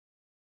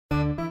The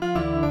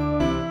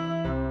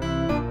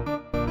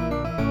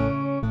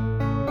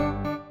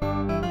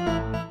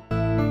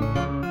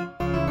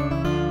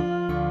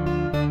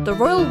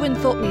Royal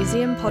Winthorpe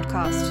Museum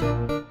Podcast.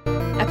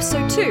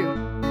 Episode 2.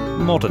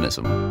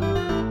 Modernism.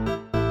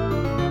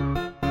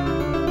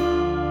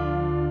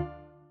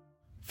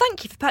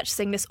 Thank you for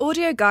purchasing this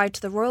audio guide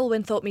to the Royal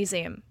Winthorpe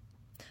Museum.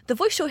 The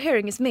voice you're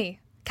hearing is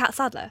me, Kat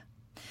Sadler,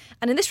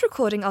 and in this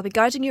recording I'll be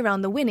guiding you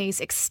around the Winnie's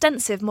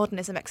extensive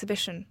modernism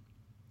exhibition.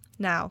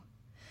 Now,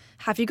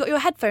 have you got your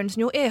headphones in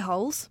your ear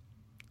holes?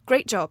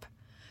 Great job.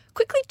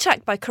 Quickly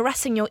check by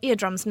caressing your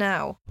eardrums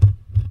now.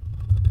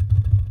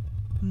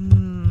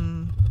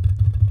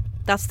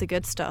 That's the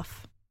good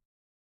stuff.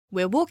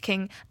 We're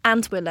walking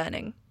and we're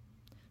learning.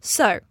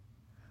 So,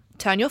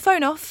 turn your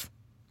phone off.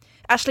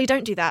 Actually,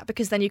 don't do that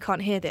because then you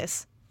can't hear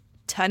this.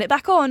 Turn it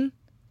back on.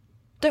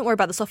 Don't worry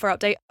about the software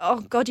update. Oh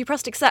God, you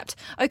pressed accept.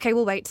 Okay,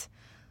 we'll wait.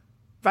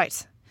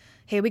 Right,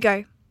 here we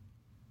go.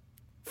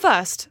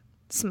 First,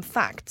 some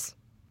facts.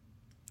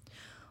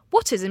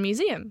 What is a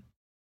museum?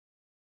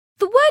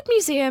 The word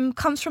museum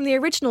comes from the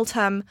original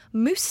term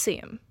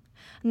museum,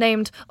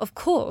 named, of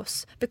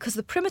course, because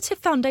the primitive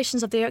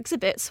foundations of the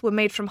exhibits were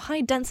made from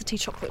high-density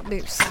chocolate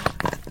mousse.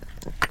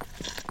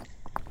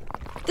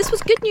 This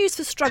was good news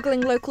for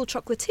struggling local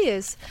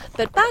chocolatiers,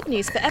 but bad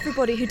news for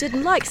everybody who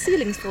didn't like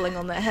ceilings falling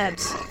on their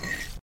heads.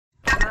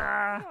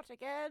 Not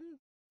again.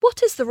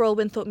 What is the Royal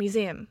Winthorpe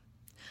Museum?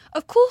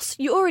 Of course,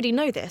 you already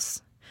know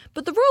this,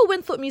 but the Royal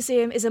Winthorpe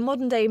Museum is a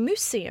modern-day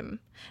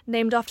museum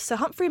named after Sir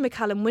Humphrey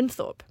McCallum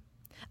Winthorpe,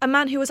 a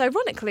man who was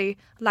ironically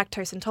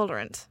lactose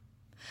intolerant.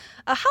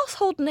 A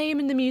household name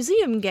in the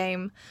museum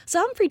game, Sir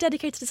Humphrey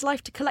dedicated his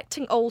life to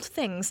collecting old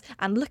things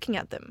and looking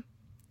at them.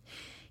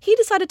 He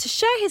decided to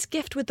share his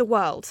gift with the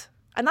world,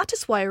 and that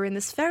is why we're in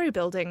this very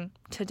building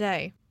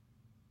today.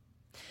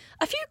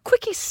 A few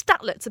quickie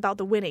statlets about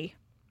the Winnie.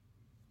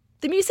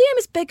 The museum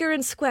is bigger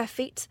in square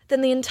feet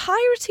than the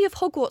entirety of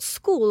Hogwarts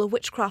School of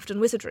Witchcraft and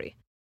Wizardry,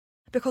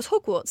 because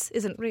Hogwarts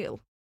isn't real.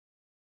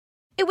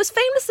 It was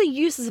famously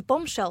used as a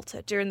bomb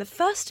shelter during the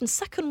First and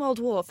Second World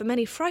War for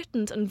many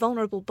frightened and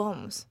vulnerable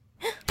bombs.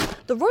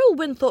 The Royal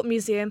Winthorpe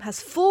Museum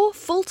has 4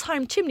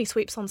 full-time chimney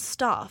sweeps on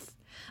staff,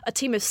 a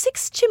team of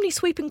 6 chimney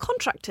sweeping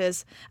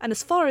contractors, and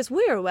as far as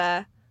we're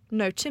aware,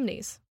 no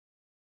chimneys.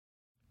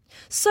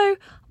 So,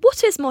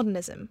 what is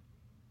modernism?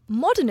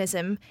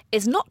 Modernism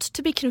is not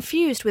to be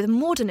confused with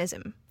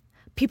Modernism,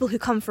 people who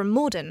come from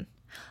Morden,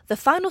 the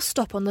final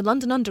stop on the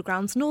London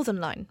Underground's Northern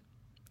Line.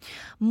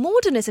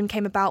 Modernism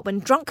came about when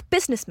drunk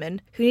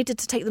businessmen who needed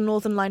to take the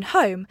Northern Line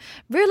home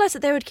realised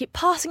that they would keep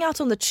passing out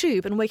on the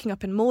tube and waking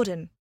up in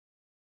Morden.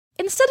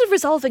 Instead of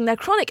resolving their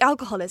chronic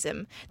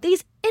alcoholism,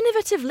 these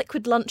innovative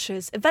liquid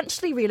lunchers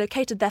eventually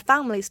relocated their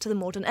families to the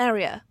Morden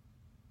area.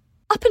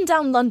 Up and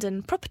down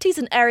London, properties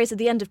and areas at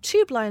the end of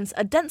tube lines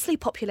are densely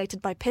populated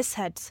by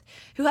pissheads,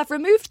 who have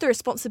removed the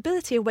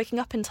responsibility of waking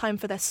up in time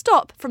for their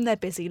stop from their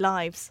busy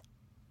lives.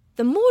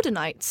 The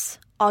Modernites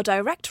are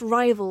direct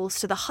rivals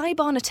to the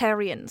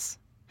Hibernians,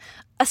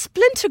 a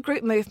splinter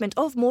group movement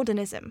of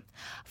modernism,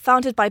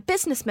 founded by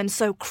businessmen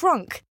so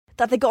crunk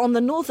that they got on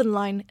the Northern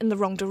Line in the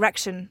wrong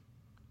direction.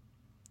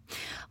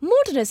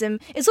 Modernism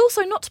is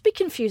also not to be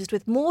confused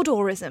with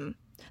Mordorism,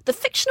 the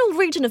fictional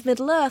region of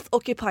Middle-earth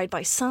occupied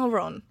by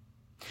Sauron.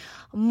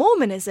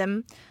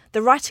 Mormonism,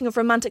 the writing of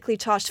romantically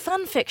charged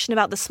fan fiction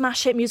about the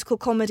smash hit musical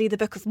comedy The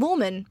Book of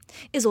Mormon,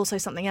 is also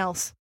something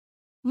else.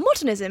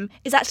 Modernism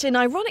is actually an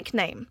ironic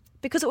name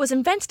because it was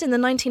invented in the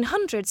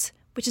 1900s,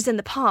 which is in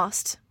the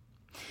past.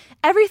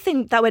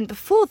 Everything that went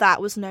before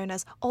that was known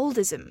as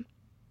oldism.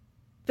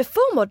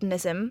 Before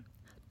modernism,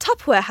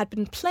 Tupperware had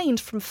been planed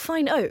from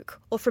fine oak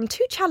or from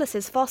 2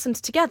 chalices fastened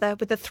together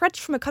with the threads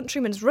from a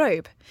countryman's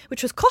robe,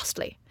 which was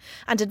costly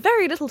and did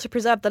very little to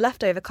preserve the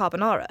leftover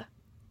carbonara.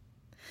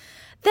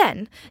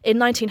 Then, in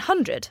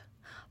 1900,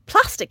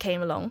 plastic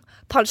came along,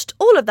 punched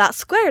all of that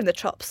square in the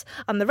chops,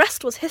 and the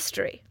rest was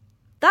history.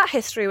 That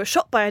history was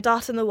shot by a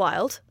dart in the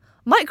wild,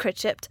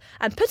 microchipped,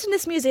 and put in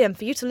this museum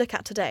for you to look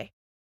at today.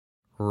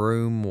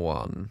 Room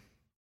 1.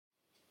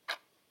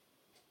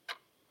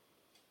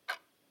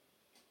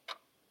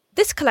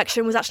 This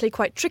collection was actually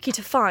quite tricky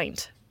to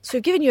find, so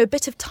we've given you a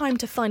bit of time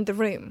to find the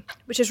room,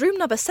 which is room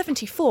number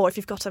 74 if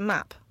you've got a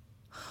map.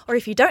 Or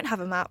if you don't have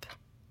a map,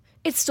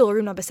 it's still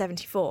room number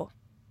 74.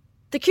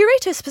 The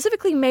curator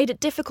specifically made it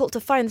difficult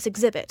to find this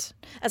exhibit,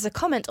 as a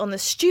comment on the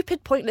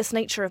stupid, pointless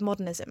nature of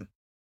modernism.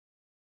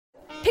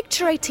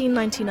 Picture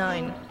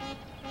 1899.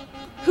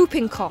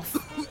 Whooping cough.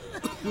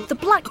 The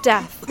Black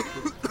Death.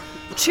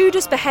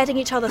 Tudors beheading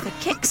each other for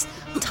kicks,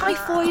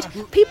 typhoid,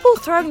 people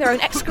throwing their own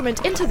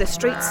excrement into the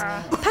streets,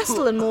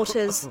 pestle and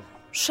mortars,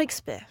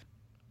 Shakespeare.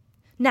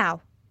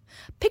 Now,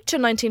 picture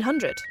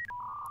 1900.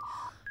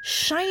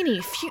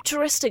 Shiny,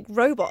 futuristic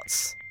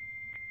robots.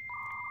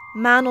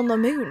 Man on the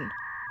moon.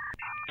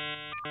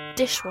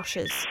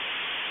 Dishwashers.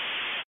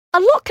 A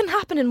lot can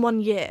happen in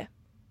 1 year.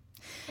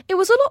 It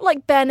was a lot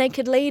like Bare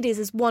Naked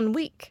Ladies' 1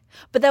 week,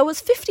 but there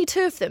was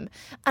 52 of them,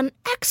 and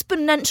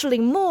exponentially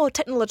more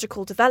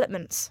technological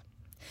developments.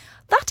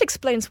 That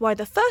explains why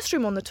the first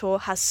room on the tour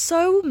has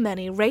so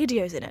many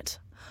radios in it,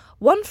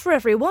 one for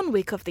every 1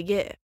 week of the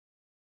year.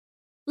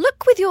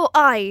 Look with your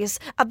eyes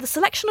at the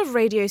selection of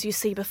radios you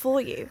see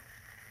before you.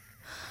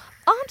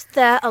 Aren't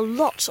there a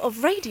lot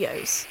of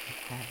radios?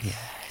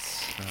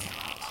 Yes,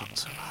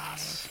 lots of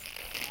us.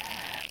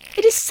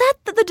 It is said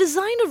that the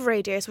design of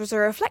radios was a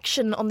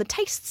reflection on the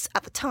tastes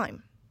at the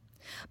time.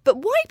 But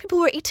why people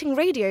were eating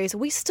radios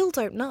we still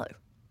don't know.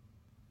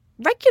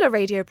 Regular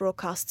radio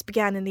broadcasts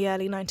began in the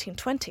early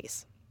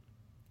 1920s.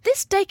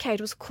 This decade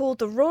was called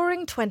the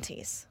Roaring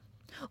Twenties,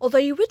 although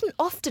you wouldn't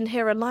often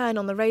hear a lion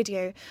on the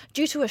radio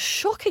due to a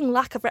shocking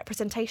lack of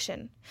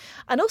representation,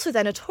 and also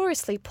their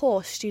notoriously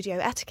poor studio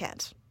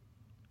etiquette.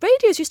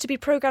 Radios used to be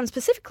programmed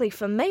specifically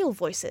for male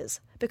voices,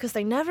 because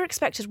they never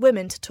expected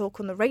women to talk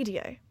on the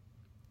radio.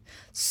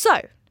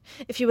 So,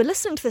 if you were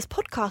listening to this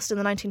podcast in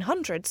the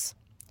 1900s,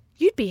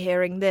 you'd be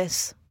hearing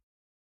this.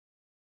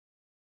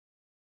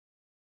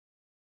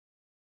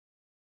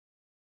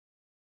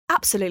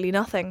 Absolutely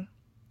nothing.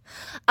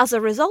 As a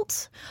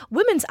result,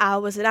 Women's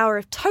Hour was an hour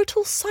of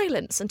total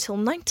silence until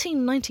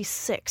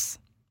 1996.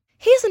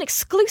 Here's an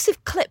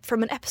exclusive clip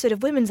from an episode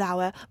of Women's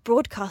Hour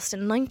broadcast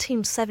in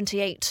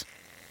 1978.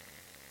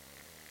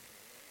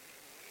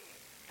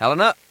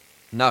 Helena?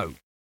 No.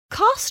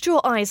 Cast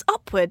your eyes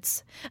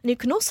upwards, and you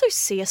can also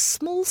see a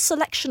small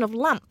selection of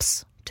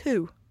lamps,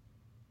 too.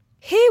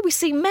 Here we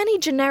see many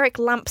generic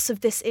lamps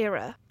of this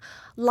era,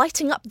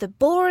 lighting up the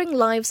boring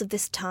lives of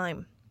this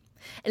time,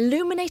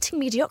 illuminating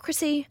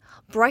mediocrity,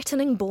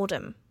 brightening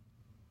boredom.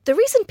 The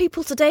reason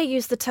people today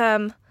use the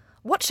term,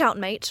 "watch out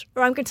mate,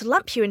 or I'm going to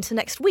lamp you into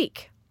next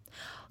week,"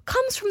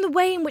 comes from the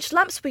way in which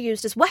lamps were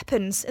used as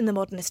weapons in the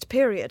modernist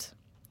period.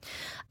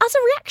 As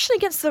a reaction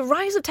against the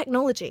rise of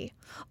technology,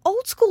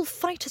 old-school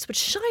fighters would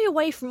shy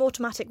away from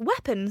automatic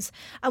weapons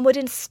and would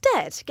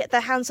instead get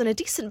their hands on a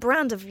decent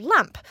brand of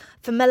lamp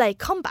for melee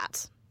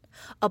combat.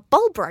 A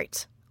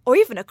bulbright, or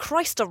even a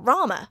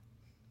Christorama.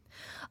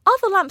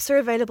 Other lamps are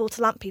available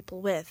to lamp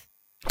people with.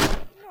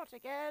 Not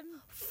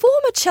again.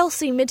 Former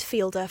Chelsea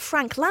midfielder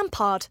Frank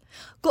Lampard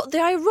got the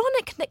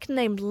ironic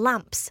nickname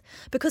Lamps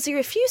because he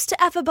refused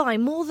to ever buy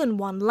more than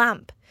one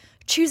lamp,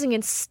 choosing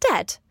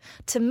instead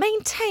to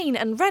maintain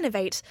and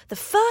renovate the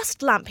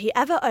first lamp he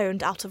ever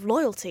owned out of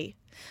loyalty,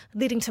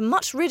 leading to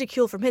much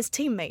ridicule from his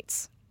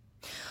teammates.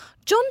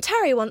 John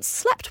Terry once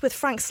slept with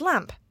Frank's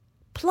lamp,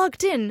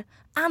 plugged in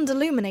and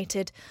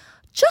illuminated,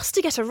 just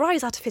to get a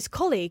rise out of his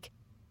colleague,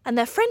 and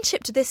their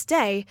friendship to this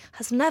day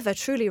has never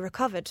truly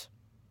recovered.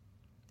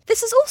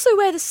 This is also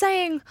where the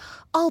saying,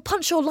 "I'll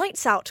punch your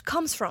lights out,"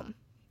 comes from.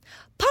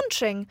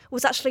 Punching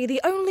was actually the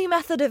only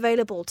method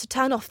available to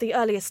turn off the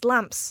earliest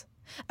lamps,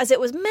 as it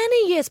was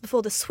many years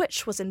before the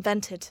switch was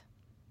invented.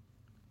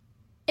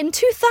 In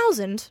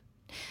 2000,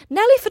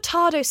 Nelly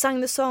Furtado sang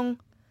the song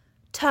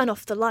 "Turn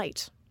Off the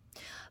Light."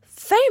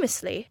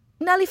 Famously,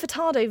 Nelly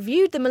Furtado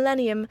viewed the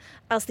millennium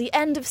as the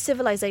end of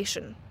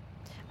civilization,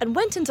 and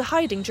went into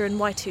hiding during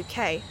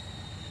Y2K.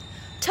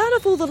 "Turn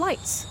off all the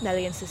lights,"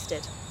 Nelly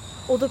insisted,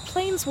 "or the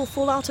planes will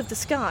fall out of the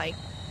sky."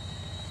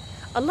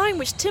 A line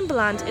which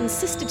Timbaland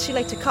insisted she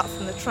later cut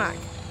from the track.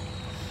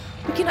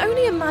 We can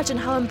only imagine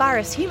how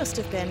embarrassed he must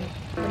have been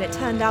when it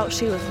turned out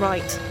she was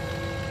right.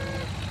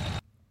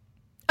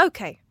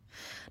 OK,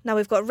 now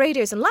we've got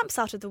radios and lamps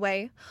out of the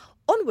way,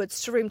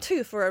 onwards to room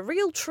 2 for a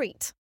real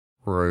treat.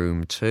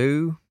 Room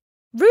 2?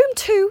 Room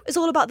 2 is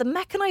all about the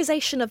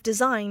mechanisation of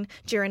design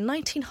during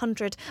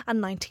 1900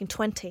 and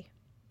 1920.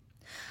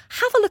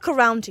 Have a look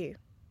around you.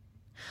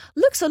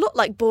 Looks a lot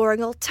like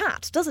boring old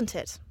tat, doesn't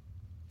it?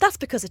 That's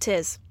because it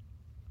is.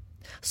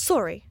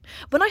 Sorry,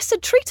 when I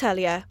said treat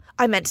earlier,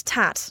 I meant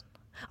tat.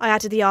 I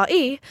added the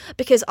RE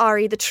because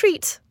RE the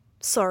treat,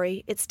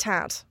 sorry, it's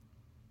tat.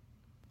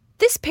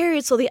 This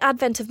period saw the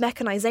advent of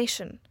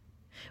mechanisation,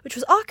 which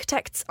was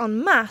architects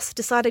en masse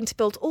deciding to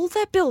build all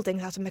their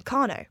buildings out of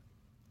Meccano.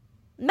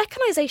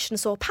 Mechanisation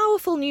saw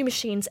powerful new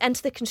machines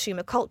enter the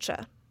consumer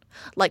culture,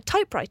 like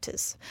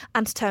typewriters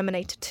and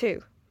Terminator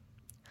 2.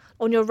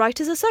 On your right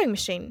is a sewing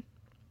machine.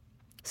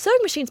 Sewing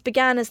machines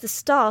began as the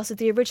stars of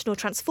the original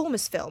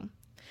Transformers film,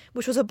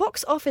 which was a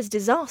box office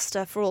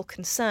disaster for all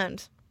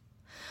concerned.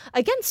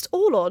 Against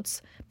all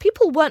odds,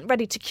 people weren't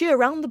ready to queue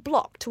around the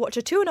block to watch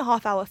a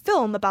 2.5-hour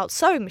film about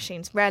sewing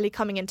machines rarely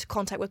coming into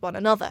contact with one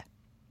another.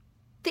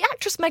 The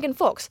actress Megan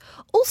Fox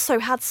also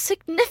had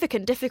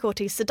significant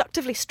difficulties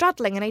seductively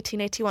straddling an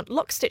 1881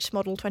 Lockstitch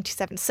Model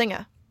 27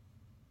 Singer.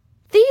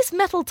 These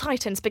metal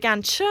titans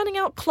began churning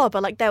out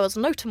clobber like there was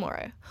no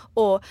tomorrow,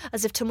 or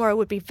as if tomorrow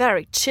would be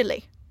very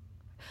chilly.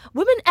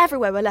 Women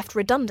everywhere were left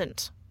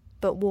redundant,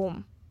 but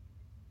warm.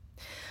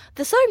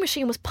 The sewing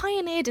machine was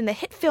pioneered in the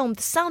hit film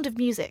The Sound of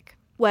Music,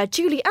 where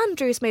Julie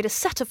Andrews made a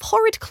set of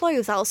horrid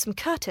clothes out of some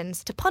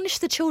curtains to punish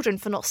the children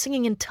for not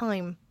singing in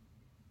time.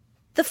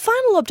 The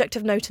final object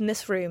of note in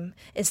this room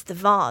is the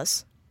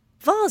vase.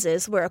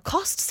 Vases were a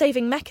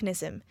cost-saving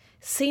mechanism,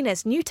 seen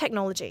as new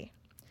technology.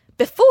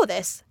 Before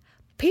this,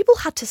 people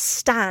had to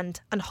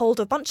stand and hold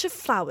a bunch of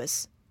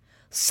flowers,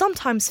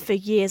 sometimes for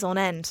years on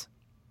end.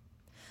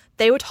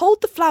 They would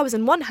hold the flowers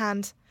in one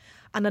hand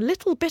and a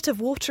little bit of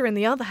water in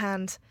the other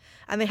hand,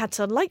 and they had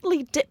to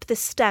lightly dip the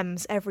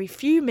stems every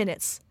few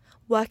minutes,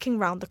 working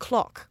round the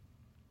clock.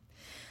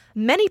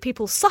 Many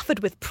people suffered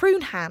with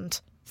prune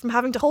hand from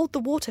having to hold the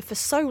water for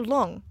so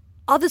long.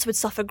 Others would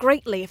suffer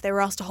greatly if they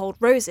were asked to hold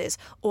roses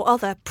or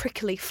other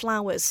prickly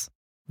flowers.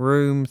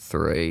 Room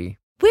 3.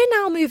 We're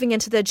now moving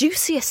into the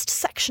juiciest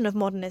section of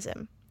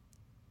modernism.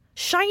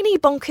 Shiny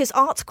bonkers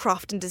art,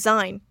 craft and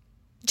design.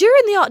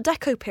 During the Art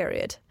Deco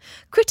period,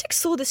 critics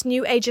saw this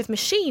new age of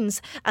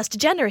machines as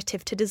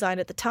degenerative to design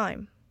at the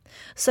time,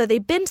 so they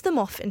binned them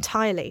off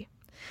entirely,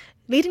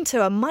 leading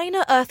to a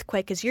minor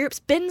earthquake as Europe's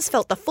bins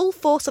felt the full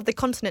force of the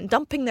continent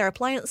dumping their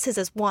appliances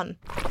as one.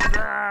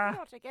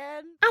 Not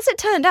again. As it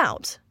turned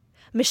out,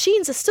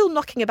 machines are still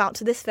knocking about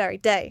to this very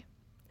day.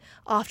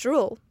 After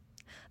all,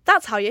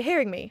 that's how you're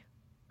hearing me.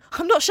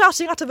 I'm not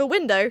shouting out of a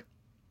window.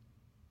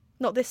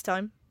 Not this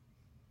time.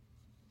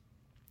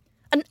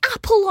 An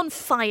apple on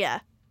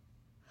fire.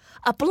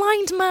 A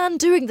blind man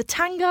doing the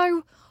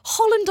tango.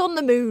 Holland on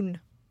the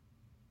moon.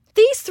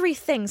 These three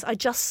things I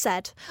just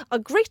said are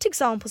great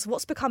examples of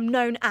what's become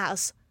known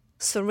as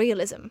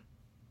surrealism.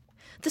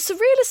 The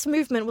surrealist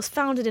movement was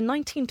founded in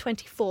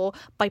 1924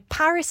 by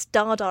Paris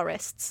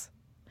Dardaists.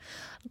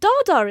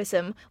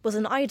 Dardairism was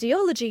an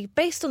ideology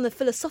based on the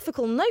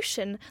philosophical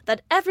notion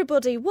that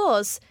everybody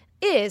was,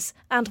 is,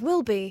 and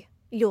will be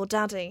your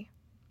daddy.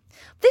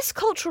 This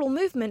cultural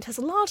movement has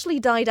largely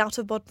died out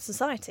of modern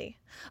society,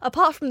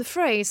 apart from the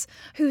phrase,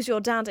 "Who's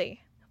your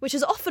daddy?" which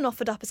is often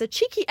offered up as a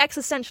cheeky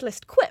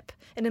existentialist quip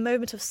in a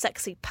moment of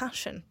sexy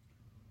passion.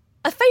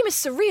 A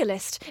famous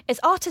surrealist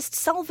is artist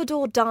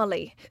Salvador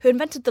Dali, who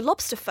invented the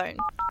lobster phone.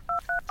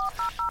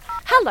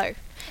 Hello,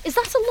 is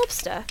that a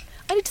lobster?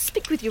 I need to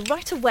speak with you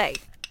right away.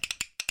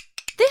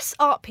 This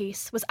art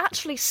piece was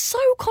actually so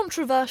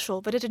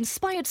controversial that it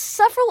inspired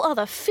several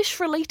other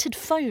fish-related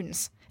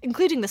phones,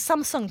 including the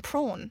Samsung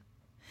prawn.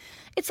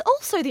 It's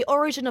also the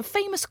origin of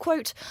famous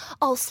quote,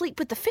 "I'll sleep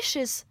with the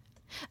fishes,"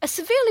 a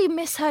severely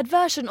misheard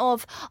version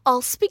of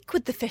 "I'll speak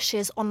with the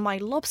fishes on my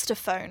lobster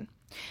phone,"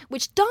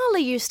 which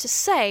Dali used to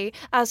say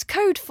as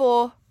code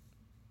for,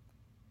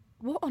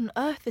 "What on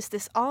earth is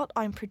this art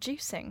I'm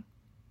producing?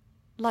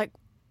 Like,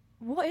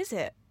 what is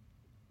it?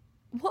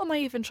 What am I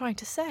even trying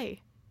to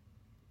say?"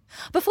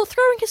 Before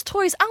throwing his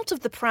toys out of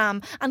the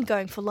pram and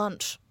going for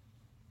lunch.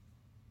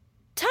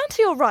 Turn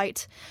to your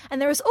right, and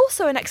there is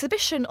also an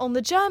exhibition on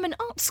the German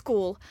art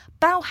school,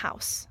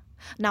 Bauhaus.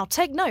 Now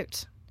take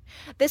note.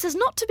 This is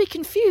not to be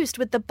confused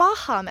with the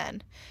Baha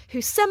Men,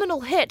 whose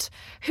seminal hit,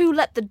 "Who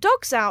Let the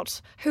Dogs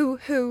Out?" Who,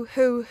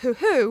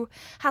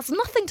 has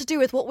nothing to do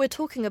with what we're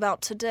talking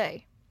about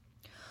today.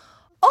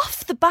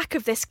 Off the back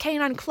of this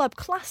Canine Club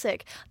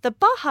classic, the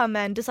Baha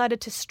Men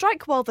decided to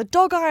strike while the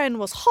dog iron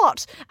was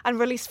hot and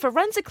release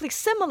forensically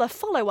similar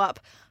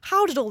follow-up,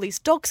 "How did all these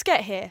dogs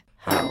get here?"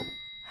 How?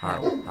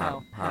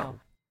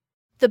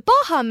 The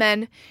Baha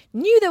Men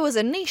knew there was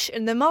a niche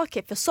in the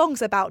market for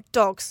songs about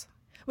dogs,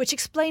 which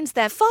explains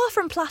their far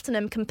from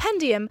platinum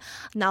compendium,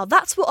 "Now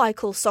That's What I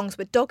Call Songs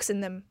with Dogs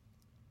in Them."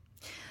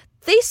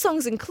 These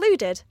songs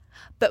included,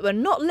 but were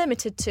not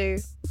limited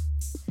to,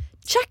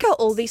 "Check out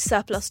all these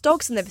surplus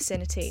dogs in the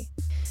vicinity.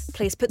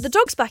 Please put the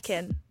dogs back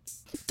in.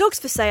 Dogs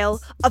for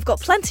sale, I've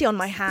got plenty on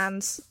my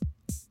hands.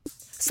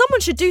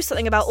 Someone should do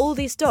something about all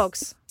these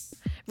dogs.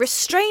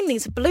 Restrain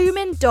these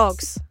bloomin'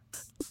 dogs.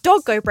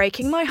 Doggo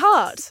breaking my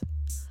heart.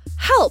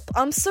 Help,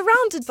 I'm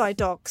surrounded by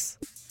dogs.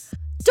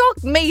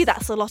 Dog me,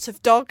 that's a lot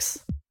of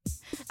dogs."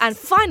 And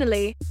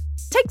finally,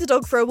 take the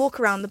dog for a walk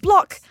around the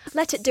block,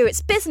 let it do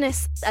its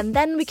business, and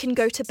then we can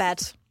go to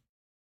bed.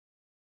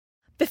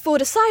 Before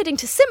deciding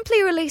to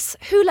simply release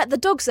 "Who Let the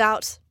Dogs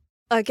Out?"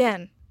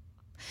 again.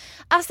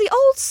 As the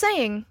old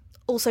saying,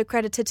 also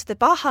credited to the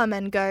Baha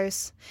Men,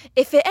 goes,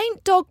 "If it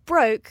ain't dog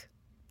broke,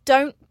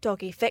 don't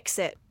doggy fix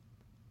it."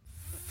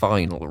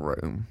 Final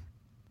room.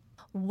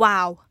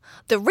 Wow,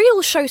 the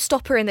real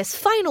showstopper in this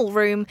final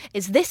room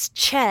is this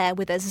chair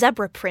with a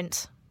zebra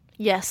print.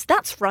 Yes,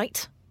 that's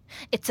right.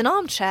 It's an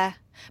armchair,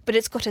 but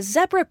it's got a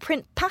zebra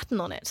print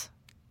pattern on it.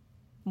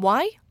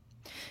 Why?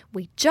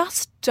 We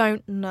just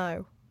don't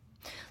know.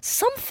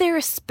 Some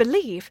theorists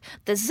believe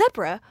the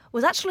zebra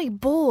was actually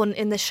born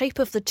in the shape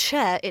of the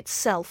chair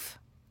itself.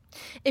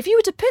 If you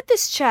were to put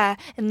this chair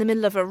in the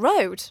middle of a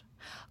road,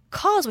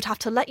 cars would have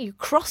to let you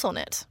cross on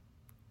it.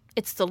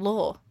 It's the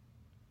law.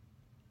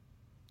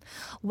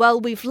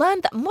 Well, we've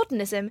learned that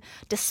modernism,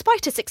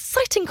 despite its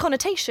exciting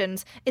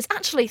connotations, is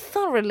actually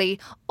thoroughly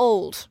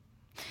old.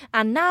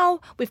 And now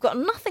we've got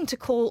nothing to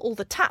call all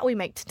the tat we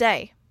make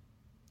today.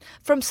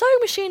 From sewing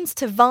machines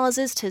to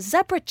vases to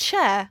zebra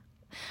chair,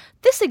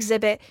 this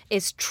exhibit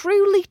is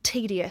truly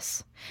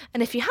tedious.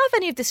 And if you have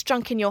any of this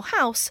junk in your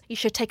house, you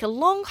should take a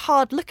long,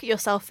 hard look at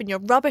yourself in your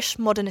rubbish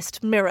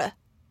modernist mirror.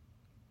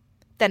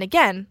 Then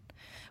again,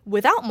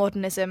 without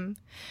modernism,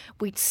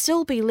 we'd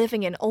still be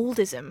living in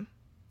oldism.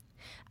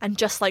 And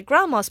just like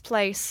Grandma's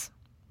place,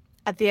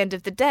 at the end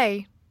of the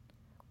day,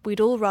 we'd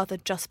all rather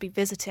just be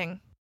visiting.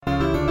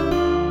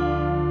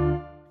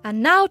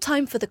 And now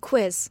time for the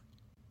quiz.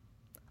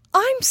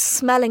 I'm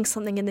smelling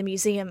something in the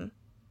museum.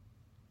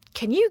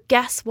 Can you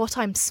guess what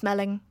I'm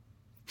smelling?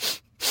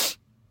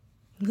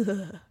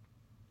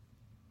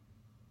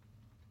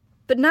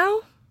 But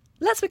now,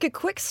 let's make a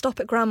quick stop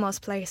at Grandma's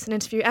place and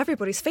interview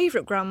everybody's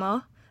favourite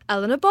grandma,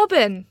 Eleanor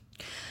Bobbin.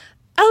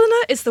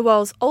 Eleanor is the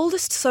world's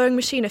oldest sewing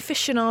machine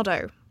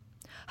aficionado.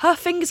 Her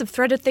fingers have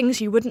threaded things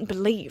you wouldn't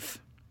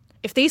believe.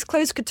 If these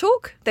clothes could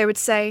talk, they would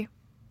say,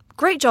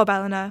 "Great job,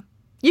 Eleanor.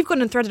 You've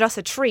gone and threaded us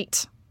a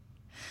treat."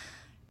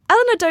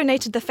 Eleanor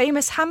donated the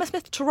famous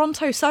Hammersmith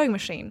Toronto sewing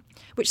machine,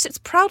 which sits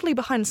proudly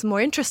behind some more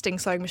interesting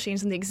sewing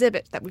machines in the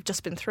exhibit that we've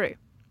just been through.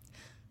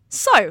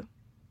 So,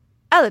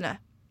 Eleanor,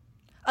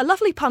 a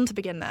lovely pun to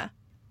begin there.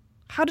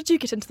 How did you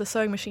get into the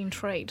sewing machine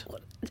trade?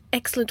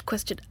 Excellent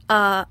question.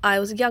 I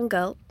was a young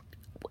girl,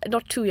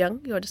 not too young,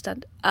 you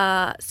understand,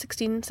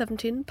 16,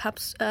 17,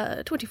 perhaps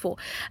 24.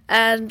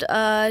 And it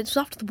was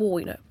after the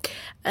war,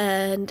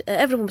 and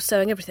everyone was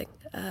sewing everything.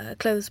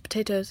 Clothes,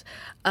 potatoes,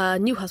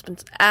 new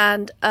husbands.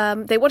 And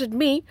they wanted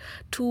me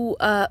to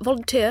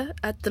volunteer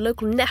at the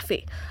local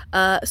NAFI,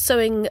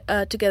 sewing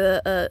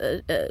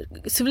together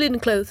civilian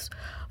clothes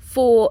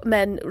for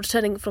men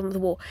returning from the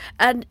war.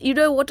 And you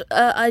know what?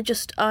 I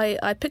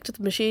picked up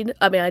the machine.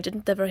 I mean, I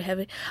didn't. They're very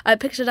heavy. I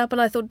picked it up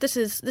and I thought, this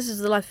is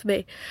the life for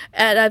me.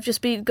 And I've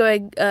just been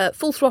going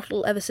full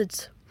throttle ever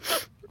since.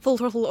 Full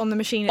throttle on the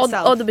machine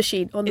itself? On the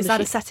machine. Is that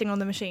a setting on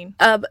the machine?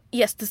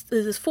 Yes,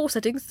 there's 4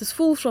 settings. There's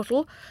full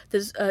throttle,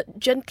 there's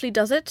gently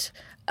does it,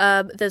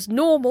 there's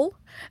normal,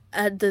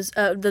 and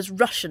there's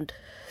Russian.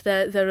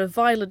 They're a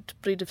violent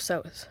breed of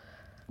sewers.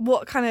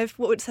 What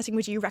setting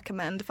would you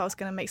recommend if I was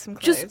going to make some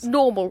clothes? Just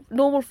normal.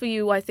 Normal for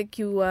you. I think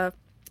you'd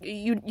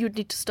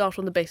need to start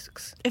on the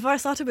basics. If I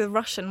started with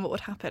Russian, what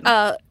would happen?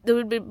 There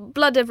would be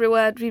blood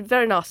everywhere. It'd be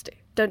very nasty.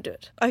 Don't do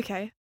it.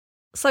 Okay.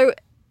 So,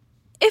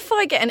 if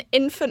I get an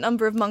infinite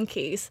number of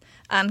monkeys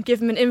and give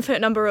them an infinite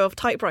number of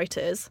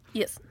typewriters...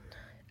 Yes.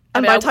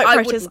 And by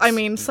typewriters, I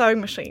mean sewing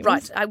machines.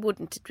 Right, I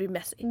wouldn't. It'd be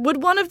messy.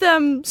 Would one of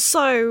them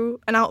sew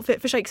an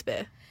outfit for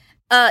Shakespeare?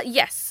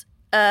 Yes.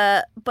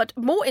 But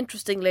more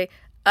interestingly...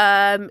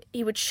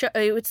 he would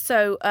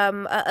sew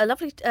a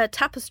lovely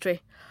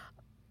tapestry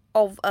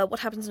of what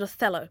happens in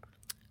Othello.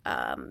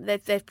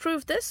 They've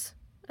proved this.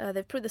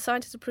 The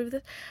scientists have proved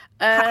this.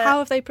 How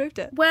have they proved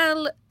it?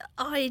 Well,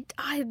 I'm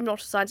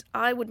not a scientist.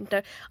 I wouldn't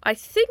know. I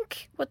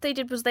think what they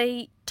did was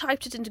they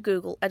typed it into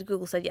Google, and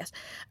Google said yes.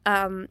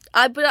 You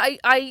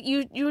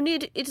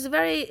need.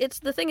 It's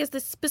the thing is the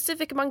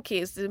specific monkey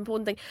is the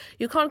important thing.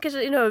 You can't get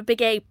a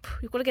big ape.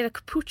 You've got to get a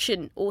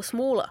capuchin or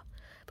smaller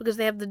because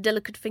they have the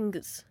delicate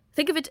fingers.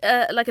 Think of it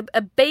like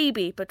a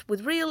baby, but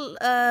with real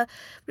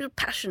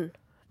passion.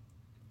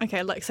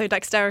 Okay, so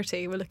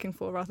dexterity we're looking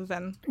for rather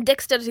than...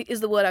 Dexterity is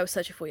the word I was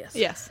searching for, yes.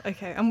 Yes,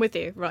 okay, I'm with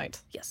you, right.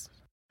 Yes.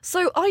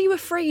 So are you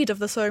afraid of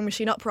the sewing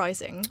machine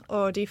uprising,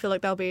 or do you feel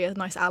like they'll be a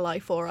nice ally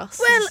for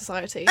us in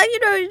society?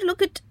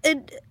 Look at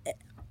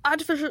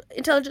artificial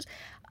intelligence.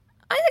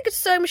 I think a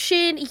sewing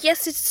machine,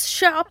 yes, it's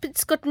sharp,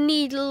 it's got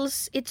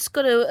needles, it's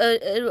got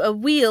a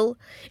wheel,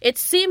 it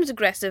seems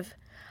aggressive.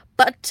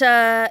 But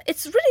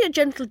it's really a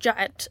gentle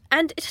giant,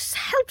 and it has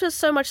helped us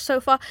so much so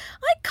far.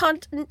 I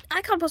can't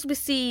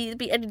possibly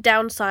be any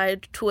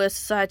downside to a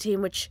society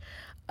in which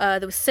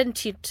there were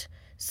sentient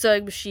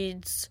sewing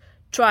machines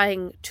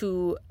trying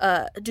to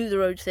do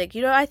their own thing.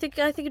 I think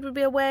it would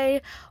be a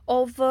way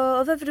of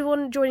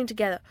everyone joining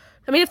together.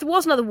 I mean, if there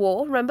was another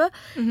war, remember,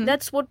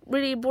 that's what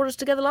really brought us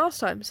together last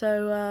time.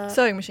 So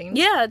sewing machines.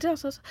 Yeah, it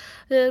does.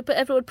 But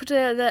everyone put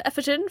their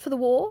effort in for the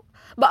war.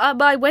 But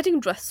my wedding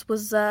dress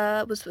was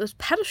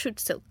parachute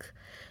silk,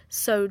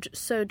 sewed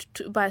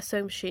by a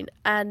sewing machine,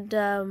 and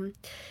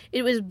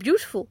it was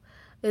beautiful.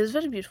 It was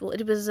very beautiful.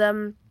 It was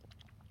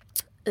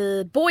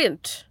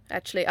buoyant.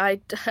 Actually,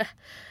 I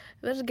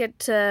had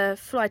to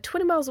fly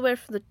 20 miles away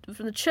from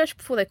the church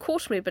before they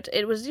caught me. But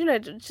it was,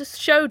 it just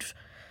showed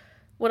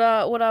what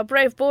our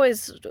brave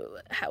boys,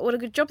 what a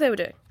good job they were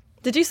doing.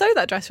 Did you sew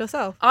that dress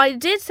yourself? I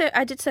did sew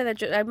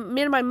that.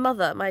 Me and my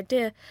mother, my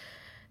dear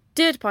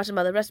departed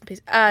mother, rest in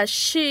peace.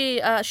 She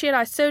and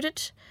I sewed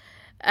it,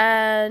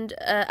 and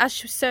as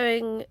she was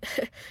sewing,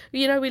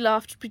 we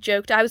laughed, we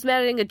joked. I was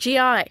marrying a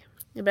GI,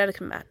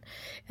 American man,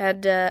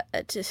 and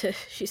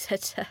she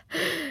said,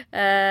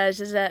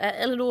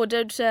 "Eleanor,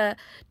 don't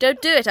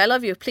do it. I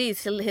love you.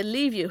 Please, he'll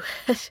leave you."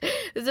 It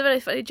was a very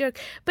funny joke,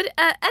 but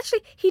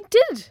actually, he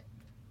did.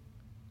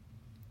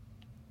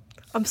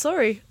 I'm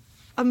sorry.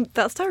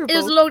 That's terrible. It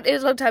was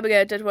a long time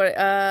ago. Don't worry.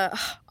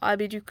 I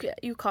mean,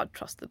 you can't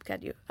trust them,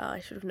 can you? I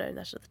should have known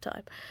that at the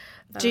time.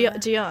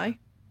 GI.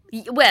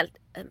 Well,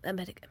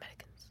 Americans.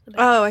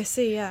 Oh, I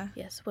see. Yeah.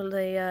 Yes. Well,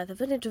 they're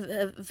very into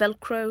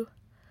Velcro.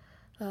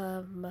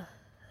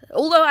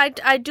 Although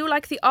I do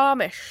like the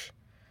Amish.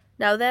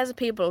 Now, there's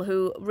people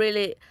who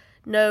really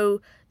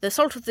know the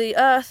salt of the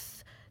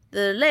earth,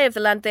 the lay of the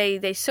land.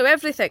 They sew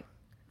everything,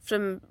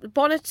 from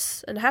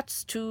bonnets and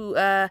hats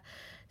to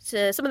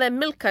some of their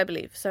milk, I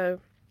believe. So.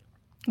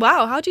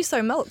 Wow, how do you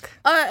sew milk?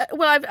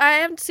 Well, I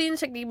haven't seen the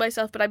technique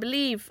myself, but I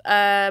believe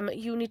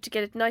you need to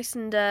get it nice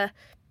and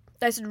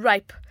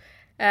ripe,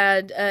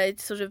 and it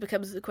sort of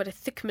becomes quite a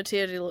thick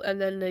material,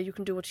 and then you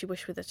can do what you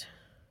wish with it.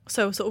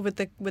 So sort of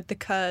with the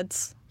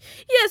curds.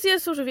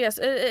 Yes, sort of, yes.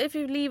 If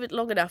you leave it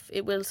long enough,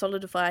 it will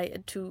solidify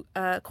into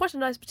quite a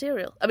nice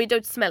material. I mean,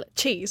 don't smell it.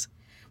 Cheese.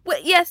 Well,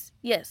 yes.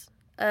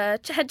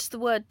 Hence the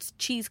word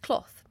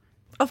cheesecloth.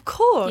 Of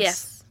course.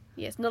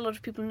 Yes. Not a lot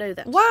of people know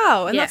that.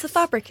 Wow, and Yes. that's a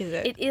fabric, is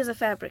it? It is a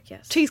fabric,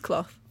 yes.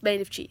 Cheesecloth. Made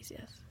of cheese,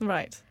 yes.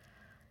 Right.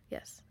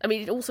 Yes. I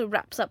mean, it also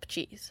wraps up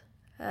cheese,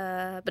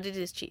 but it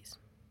is cheese.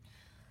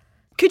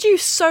 Could you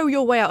sew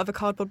your way out of a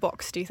cardboard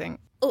box, do you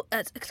think? Oh,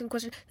 that's an excellent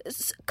question.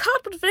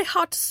 Cardboard is very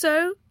hard to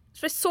sew. It's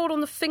very sore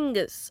on the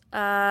fingers. In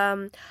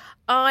fact,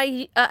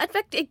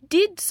 I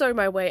did sew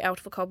my way out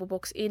of a cardboard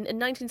box in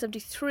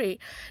 1973.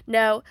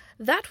 Now,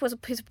 that was a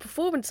piece of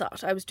performance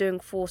art I was doing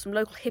for some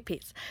local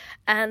hippies,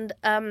 and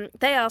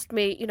they asked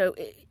me,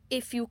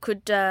 if you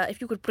could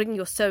bring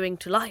your sewing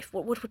to life,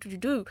 what would you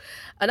do?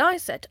 And I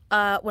said,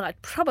 well,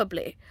 I'd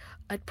probably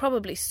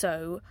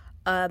sew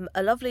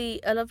a lovely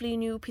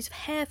new piece of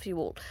hair for you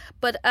all.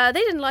 But they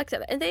didn't like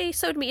that, and they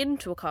sewed me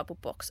into a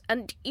cardboard box.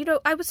 And,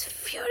 I was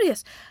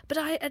furious, but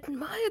I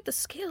admired the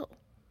skill.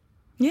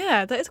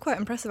 Yeah, that is quite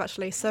impressive,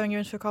 actually, sewing you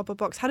into a cardboard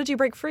box. How did you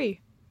break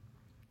free?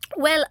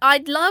 Well,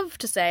 I'd love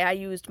to say I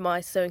used my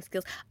sewing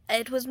skills.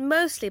 It was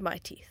mostly my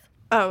teeth.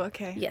 Oh,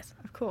 okay. Yes.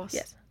 Of course.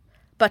 Yes.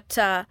 But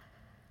it's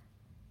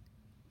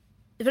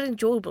very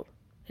enjoyable,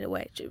 in a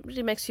way. It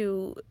really makes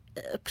you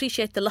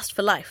appreciate the lust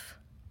for life.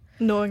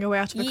 Gnawing away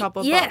out of a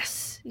cardboard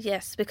box.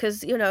 Yes,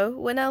 because,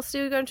 when else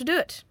are you going to do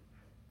it?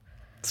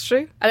 It's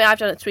true. I mean, I've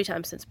done it 3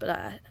 times since, but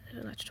I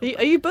don't like to talk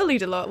about Are you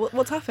bullied a lot?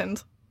 What's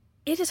happened?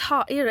 it. It is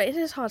hard, it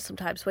is hard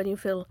sometimes when you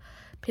feel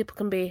people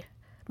can be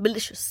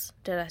malicious,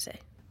 dare I say.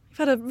 You've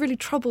had a really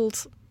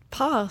troubled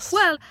past.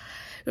 Well,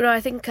 I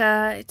think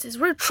it's a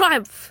real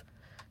triumph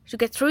to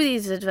get through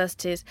these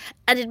adversities,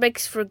 and it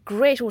makes for a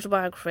great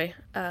autobiography.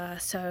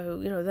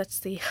 So, that's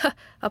the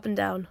up and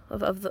down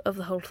of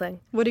the whole thing.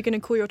 What are you going to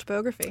call your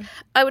autobiography?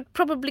 I would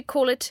probably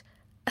call it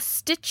A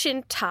Stitch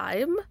in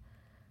Time? ?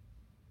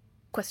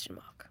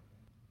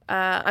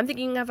 I'm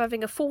thinking of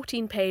having a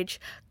 14-page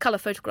colour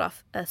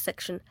photograph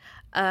section.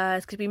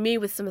 It's going to be me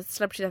with some of the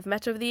celebrities I've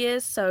met over the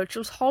years. So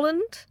Jules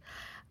Holland.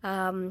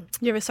 You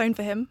ever sewn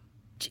for him?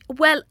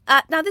 Well,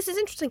 now this is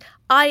interesting.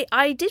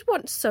 I did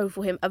once sew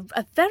for him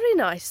a very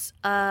nice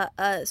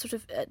sort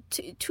of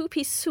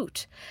two-piece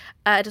suit,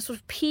 a sort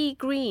of pea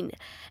green,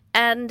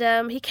 and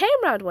he came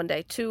round one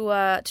day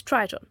to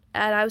try it on,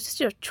 and I was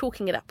just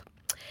chalking it up,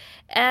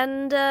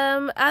 and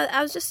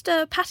I was just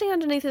patting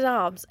underneath his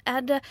arms,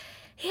 and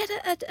he had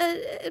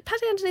a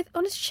patting underneath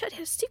on his shirt. He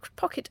had a secret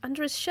pocket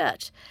under his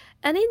shirt,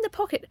 and in the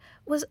pocket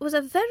was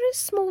a very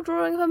small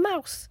drawing of a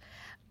mouse,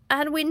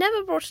 and we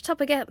never brought it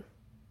up again.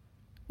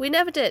 We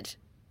never did.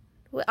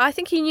 I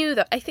think he knew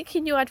that. I think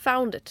he knew I'd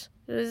found it.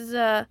 It was,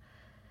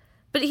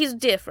 but he's a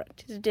dear friend.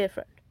 He's a dear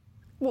friend.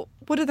 What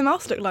did the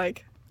mouse look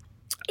like?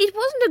 It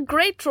wasn't a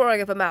great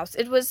drawing of a mouse.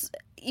 It was.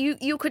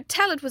 You could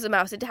tell it was a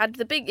mouse. It had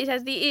the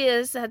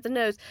ears. It had the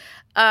nose.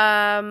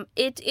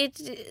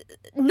 It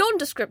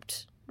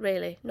nondescript,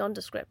 really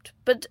nondescript.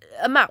 But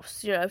a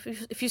mouse.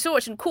 If you saw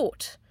it in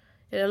court,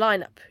 in a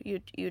lineup,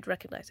 you'd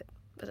recognise it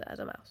as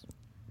a mouse.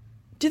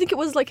 Do you think it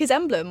was like his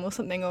emblem or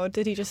something, or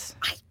did he just?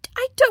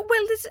 I don't.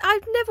 Well,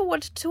 I've never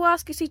wanted to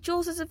ask. You see,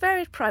 Jules is a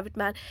very private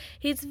man.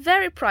 He's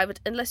very private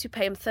unless you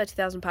pay him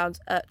 £30,000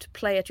 to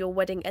play at your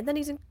wedding, and then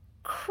he's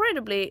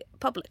incredibly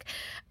public.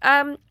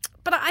 But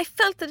I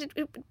felt that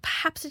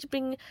perhaps it had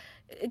been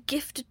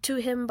gifted to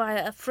him by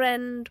a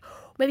friend.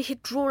 Maybe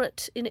he'd drawn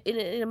it in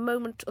a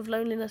moment of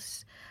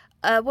loneliness.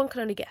 One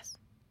can only guess.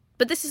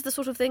 But this is the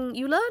sort of thing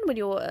you learn when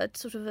you're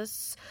sort of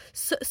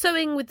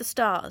sewing with the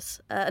stars.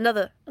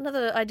 Another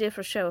idea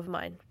for a show of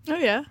mine. Oh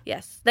yeah.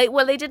 Yes. They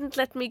didn't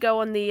let me go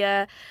on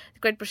the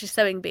Great British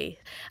Sewing Bee.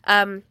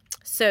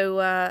 So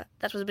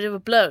that was a bit of a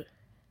blow.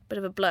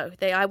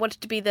 I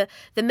wanted to be the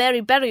Mary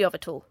Berry of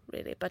it all,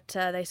 really, but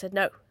they said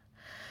no.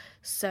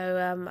 So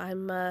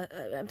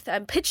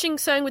I'm pitching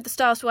Sewing with the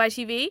Stars to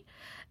ITV,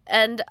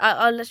 and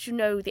I'll let you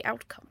know the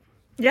outcome.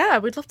 Yeah,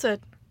 we'd love to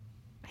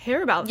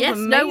hear about them. Yes,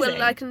 Amazing. no,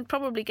 well, I can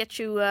probably get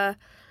you the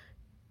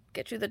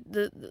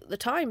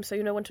time so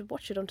you know when to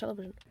watch it on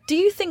television. Do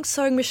you think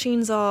sewing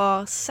machines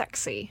are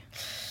sexy?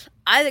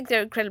 I think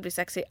they're incredibly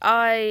sexy.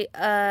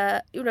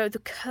 The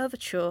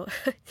curvature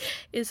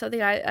is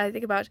something I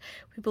think about.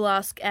 People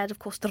ask, and of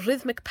course the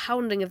rhythmic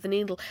pounding of the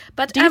needle.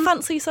 But do you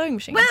fancy sewing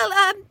machines?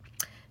 Well,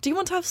 do you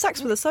want to have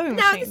sex with a sewing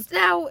machine?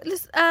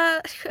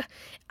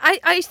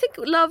 I think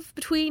love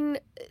between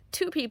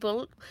two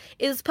people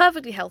is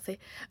perfectly healthy.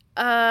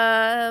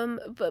 But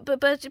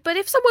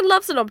if someone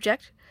loves an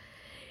object,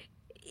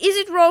 is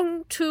it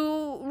wrong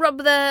to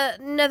rub their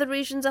nether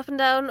regions up and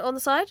down on the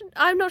side?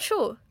 I'm not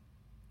sure.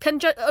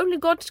 Only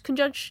God can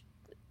judge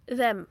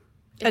them.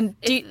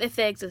 If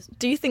they exist.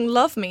 Do you think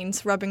love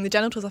means rubbing the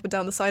genitals up and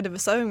down the side of a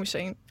sewing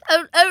machine?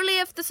 Only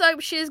if the sewing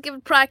machine is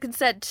given prior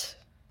consent.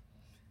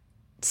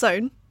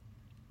 Sewn?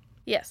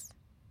 Yes.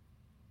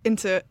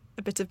 Into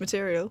a bit of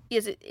material?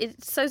 Yes,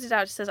 it sews it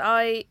out. It says,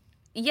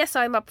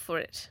 I'm up for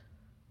it.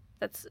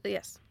 That's,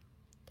 yes.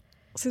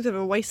 Seems a bit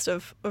of a waste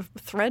of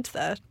thread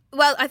there.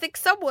 Well, I think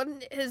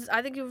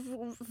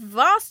you've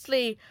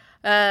vastly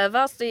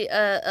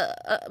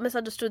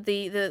misunderstood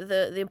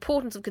the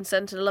importance of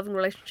consent in a loving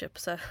relationship.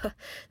 So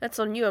that's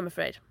on you, I'm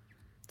afraid.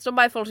 It's not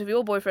my fault if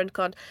your boyfriend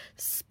can't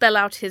spell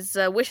out his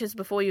wishes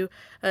before you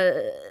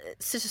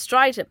sit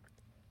astride him.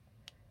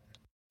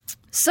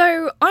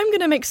 So I'm going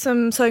to make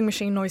some sewing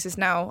machine noises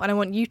now, and I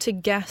want you to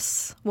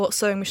guess what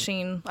sewing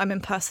machine I'm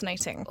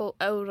impersonating. Oh,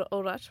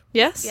 all right.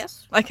 Yes?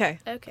 Yes. Okay.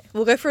 Okay.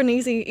 We'll go for an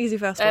easy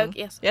first one.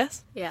 Yes.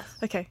 Yes? Yes.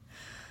 Okay.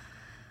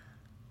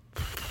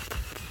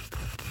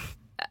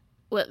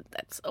 Well,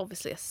 that's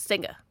obviously a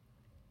singer.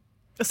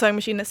 A sewing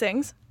machine that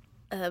sings?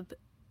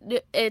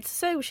 It's a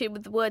sewing machine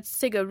with the word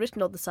singer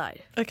written on the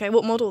side. Okay,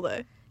 what model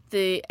though?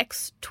 The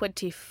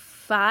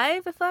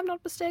X25, if I'm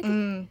not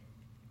mistaken.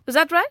 Was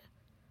that right?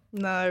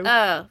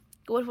 No.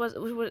 What was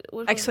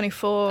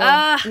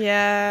X24.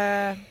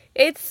 Yeah.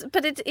 It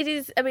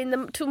is. I mean,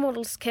 the two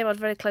models came out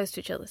very close to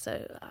each other,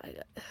 so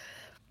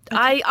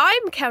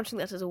I'm counting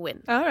that as a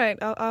win. All right,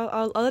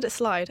 I'll let it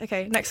slide.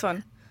 Okay, next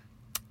one.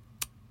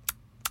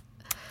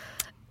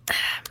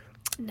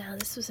 Now,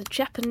 this was a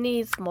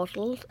Japanese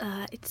model.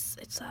 It's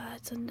a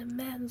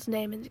man's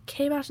name, and it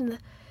came out in the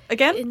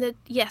Again? in the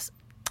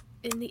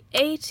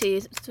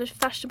 80s. It's very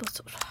fashionable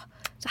sort of.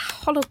 It's a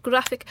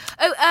holographic.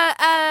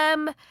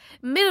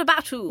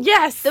 Mirabatu.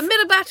 Yes, the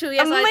Mirabatu.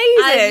 Yes,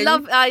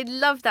 amazing. I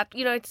love that.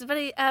 You know, it's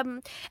very. I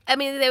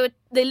mean,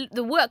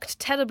 they worked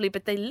terribly,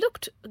 but they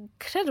looked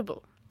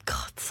incredible.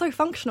 God, so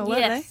functional,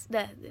 weren't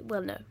they?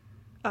 Well, no.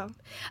 Oh.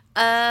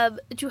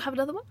 Do you have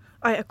another one?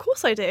 Of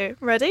course I do.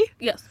 Ready?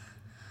 Yes.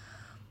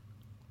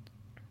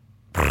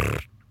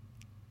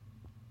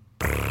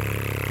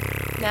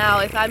 Now,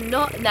 if I'm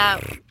not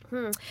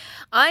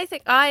I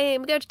think I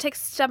am going to take a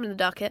stab in the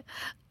dark here,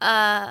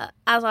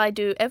 as I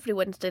do every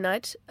Wednesday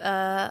night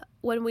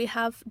when we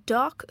have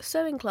dark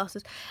sewing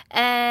classes,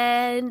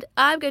 and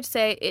I'm going to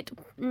say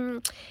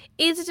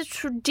is it a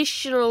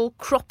traditional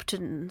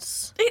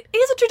Croptons? It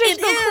is a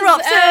traditional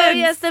Croptons.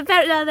 Yes,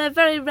 they're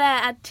very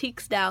rare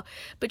antiques now,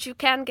 but you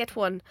can get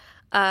one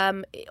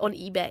on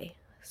eBay.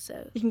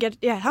 So you can get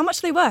how much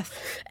are they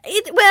worth?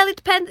 It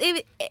depends.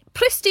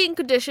 Pristine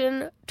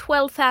condition,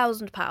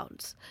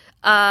 £12,000.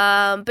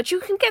 But you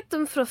can get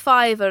them for a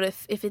fiver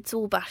if it's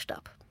all bashed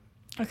up.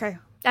 Okay.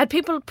 And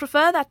people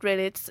prefer that,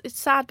 really. It's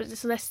sad, but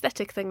it's an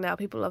aesthetic thing now.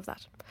 People love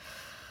that.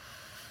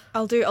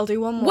 I'll do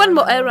one more. One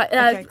more. Right.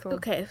 Okay, cool.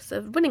 Okay,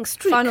 so winning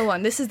streak. Final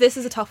one. This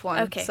is a tough one.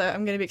 Okay. So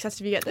I'm going to be excited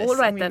if you get this. All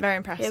right, I'm then. very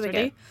impressed. Here we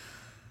Ready?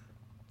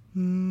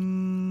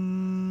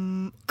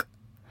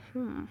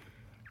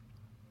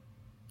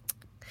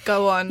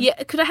 Go on.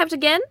 Yeah. Could I have it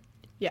again?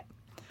 Yeah.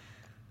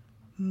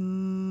 You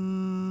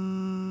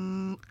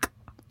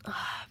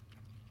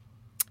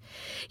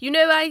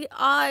know,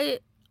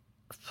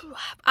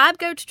 I'm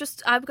going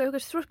to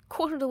throw a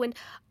quarter to the wind.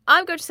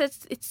 I'm going to say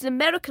it's an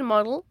American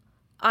model.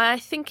 I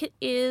think it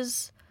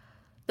is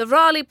the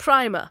Raleigh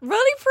Primer.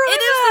 Raleigh Primer.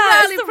 It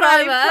is the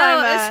Raleigh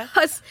Primer.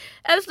 Oh, it's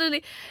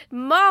absolutely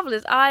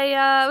marvellous.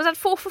 Was that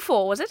 4 for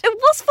 4, was it? It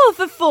was 4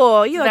 for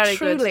 4. You are Very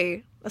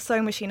truly a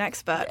sewing machine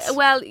expert.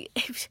 Well,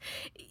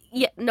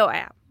 yeah, no,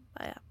 I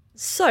am.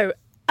 So,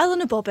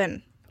 Eleanor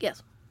Bobbin,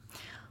 Yes.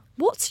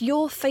 what's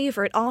your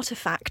favourite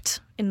artefact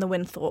in the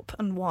Winthorpe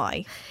and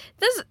why?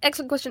 This is an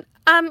excellent question.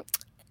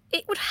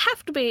 It would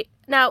have to be,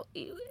 now,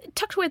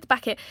 tucked away at the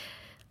back here,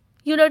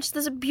 you notice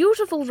there's a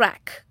beautiful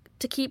rack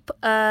to keep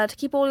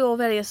all your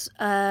various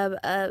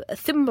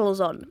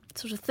thimbles on,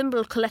 sort of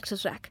thimble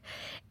collector's rack,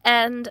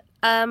 and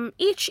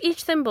each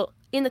thimble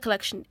in the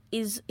collection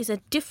is a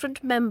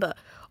different member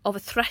of a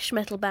thrash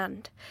metal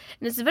band,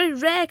 and it's a very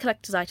rare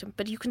collector's item.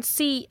 But you can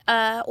see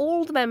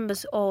all the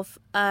members of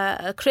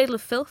Cradle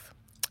of Filth,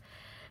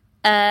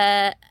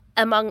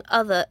 among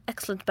other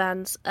excellent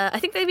bands. I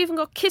think they've even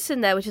got Kiss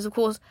in there, which is of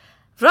course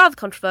rather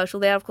controversial.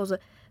 They are of course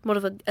more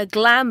of a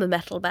glamour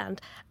metal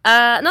band.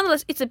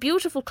 Nonetheless, it's a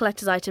beautiful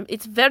collector's item.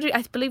 It's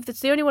I believe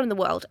that's the only one in the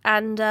world,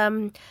 and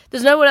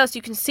there's nowhere else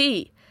you can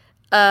see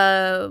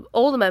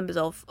all the members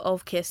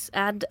of Kiss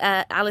and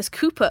Alice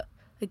Cooper,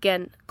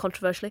 again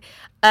controversially,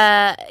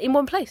 in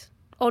one place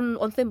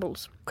on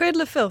thimbles.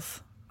 Cradle of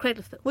Filth.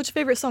 Cradle of Filth. What's your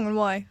favourite song and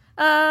why?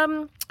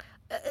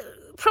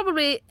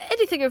 Probably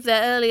anything of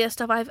their earlier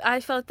stuff. I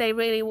felt they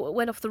really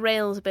went off the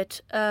rails a bit.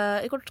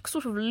 It got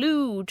sort of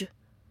lewd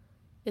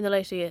in the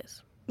later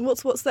years.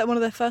 What's that? One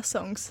of their first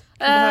songs?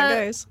 How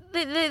it goes?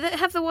 They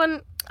have the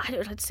one. I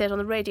don't know how to say it on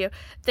the radio.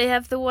 They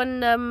have the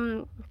one.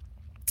 Do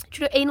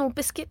you know Anal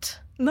Biscuit?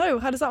 No.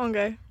 How does that one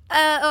go?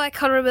 I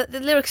can't remember. The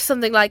lyrics are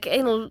something like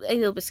anal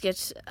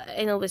biscuit,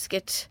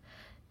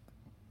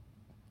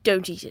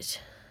 don't eat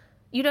it.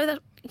 You know that?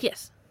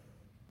 Yes.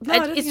 No, I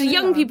don't it's think I know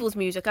young that one. people's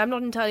music. I'm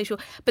not entirely sure,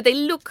 but they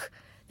look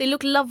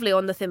lovely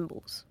on the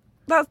thimbles.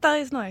 That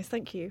is nice.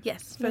 Thank you.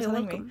 Yes, for you're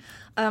telling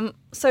welcome. me.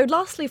 So,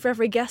 lastly, for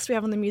every guest we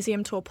have on the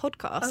Museum Tour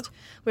podcast,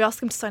 we ask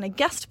them to sign a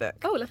guest book.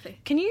 Oh, lovely.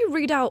 Can you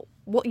read out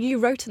what you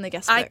wrote in the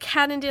guest book? I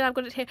can indeed. I've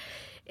got it here.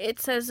 It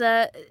says,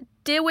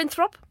 "Dear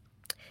Winthrop,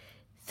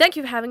 thank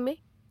you for having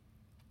me.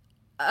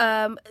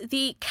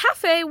 The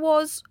cafe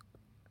was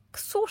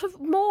sort of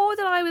more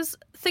than I was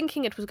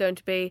thinking it was going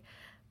to be.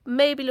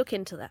 Maybe look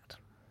into that.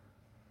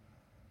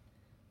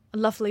 A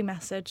lovely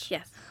message.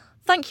 Yes.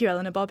 Thank you,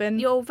 Eleanor Bobbin.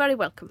 You're very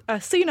welcome.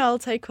 Soon I'll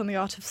take on the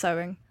art of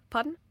sewing.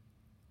 Pardon?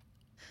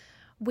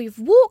 We've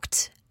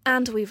walked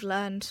and we've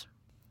learned.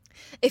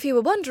 If you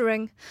were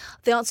wondering,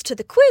 the answer to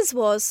the quiz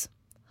was,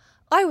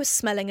 I was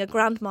smelling a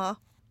grandma.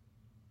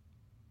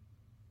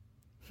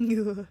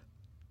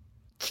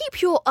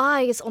 Keep your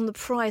eyes on the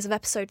prize of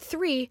episode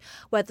 3,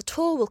 where the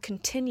tour will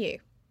continue.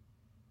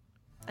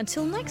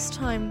 Until next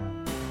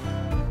time,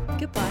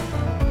 goodbye.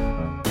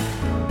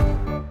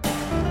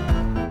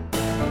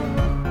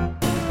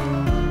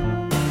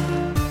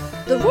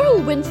 The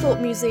Royal Winthorpe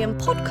Museum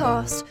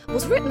podcast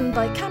was written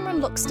by Cameron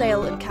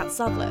Loxdale and Kat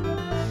Sadler.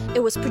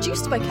 It was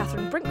produced by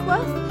Catherine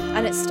Brinkworth,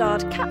 and it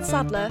starred Kat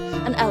Sadler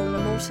and Eleanor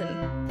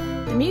Morton.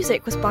 The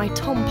music was by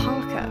Tom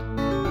Parker.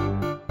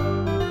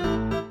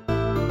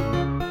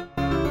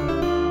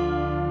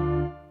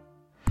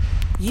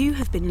 You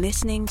have been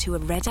listening to a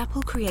Red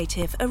Apple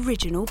Creative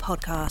original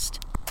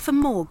podcast. For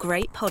more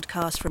great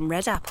podcasts from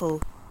Red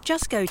Apple,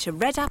 just go to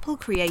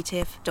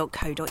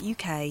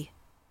redapplecreative.co.uk.